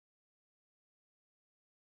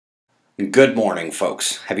Good morning,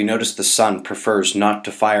 folks. Have you noticed the sun prefers not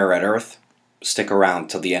to fire at Earth? Stick around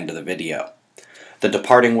till the end of the video. The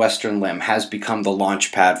departing western limb has become the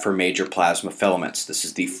launch pad for major plasma filaments. This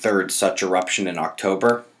is the third such eruption in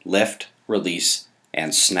October. Lift, release,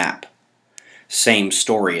 and snap. Same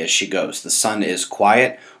story as she goes. The sun is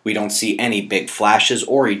quiet. We don't see any big flashes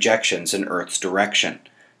or ejections in Earth's direction.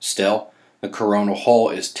 Still, the coronal hole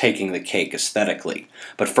is taking the cake aesthetically.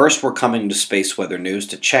 But first we're coming to Space Weather News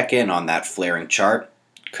to check in on that flaring chart,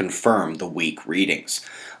 confirm the weak readings.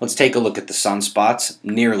 Let's take a look at the sunspots.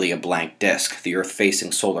 Nearly a blank disk. The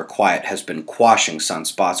Earth-facing solar quiet has been quashing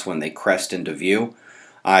sunspots when they crest into view.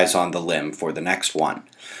 Eyes on the limb for the next one.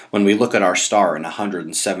 When we look at our star in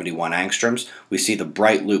 171 angstroms, we see the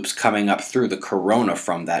bright loops coming up through the corona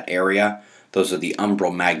from that area. Those are the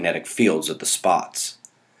umbral magnetic fields of the spots.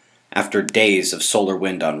 After days of solar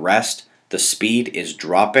wind unrest, the speed is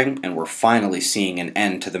dropping, and we're finally seeing an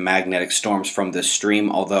end to the magnetic storms from this stream,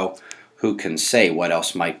 although who can say what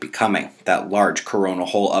else might be coming? That large coronal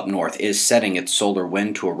hole up north is setting its solar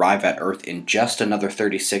wind to arrive at Earth in just another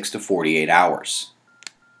 36 to 48 hours.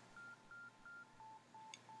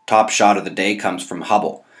 Top shot of the day comes from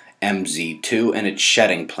Hubble, MZ2, and its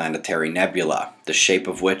shedding planetary nebula, the shape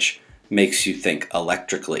of which makes you think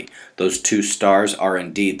electrically. Those two stars are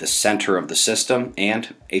indeed the center of the system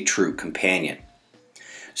and a true companion.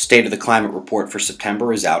 State of the Climate Report for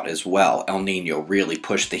September is out as well. El Nino really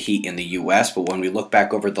pushed the heat in the U.S., but when we look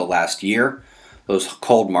back over the last year, those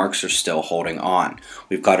cold marks are still holding on.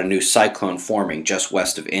 We've got a new cyclone forming just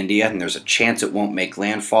west of India, and there's a chance it won't make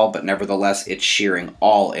landfall, but nevertheless it's shearing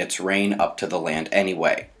all its rain up to the land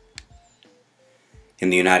anyway. In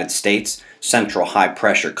the United States, central high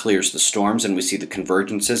pressure clears the storms, and we see the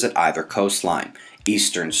convergences at either coastline.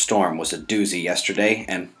 Eastern storm was a doozy yesterday,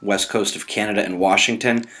 and west coast of Canada and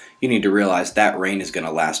Washington, you need to realize that rain is going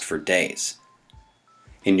to last for days.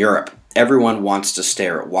 In Europe, everyone wants to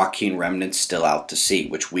stare at Joaquin remnants still out to sea,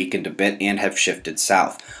 which weakened a bit and have shifted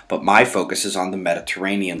south. But my focus is on the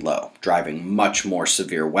Mediterranean low, driving much more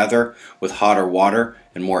severe weather with hotter water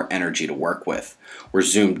and more energy to work with. We're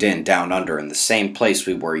zoomed in down under in the same place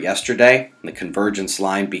we were yesterday. The convergence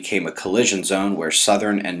line became a collision zone where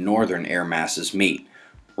southern and northern air masses meet.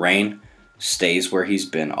 Rain stays where he's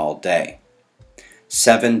been all day.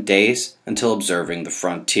 7 days until observing the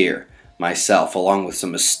frontier. Myself, along with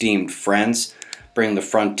some esteemed friends, bring the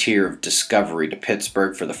frontier of discovery to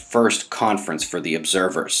Pittsburgh for the first conference for the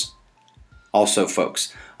observers. Also,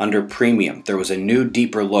 folks, under Premium, there was a new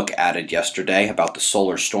deeper look added yesterday about the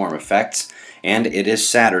solar storm effects, and it is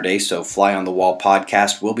Saturday, so Fly on the Wall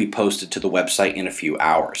podcast will be posted to the website in a few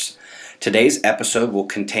hours. Today's episode will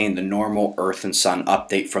contain the normal Earth and Sun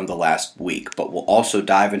update from the last week, but we'll also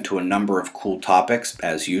dive into a number of cool topics,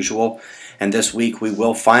 as usual, and this week we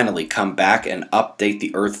will finally come back and update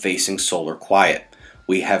the Earth-facing solar quiet.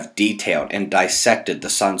 We have detailed and dissected the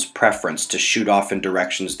Sun's preference to shoot off in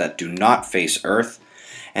directions that do not face Earth,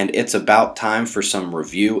 and it's about time for some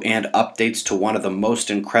review and updates to one of the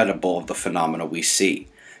most incredible of the phenomena we see,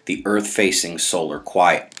 the Earth-facing solar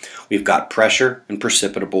quiet. We've got pressure and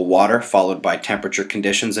precipitable water, followed by temperature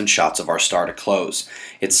conditions and shots of our star to close.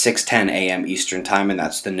 It's 6:10 a.m. Eastern Time, and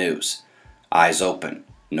that's the news. Eyes open,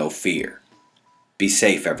 no fear. Be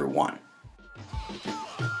safe, everyone.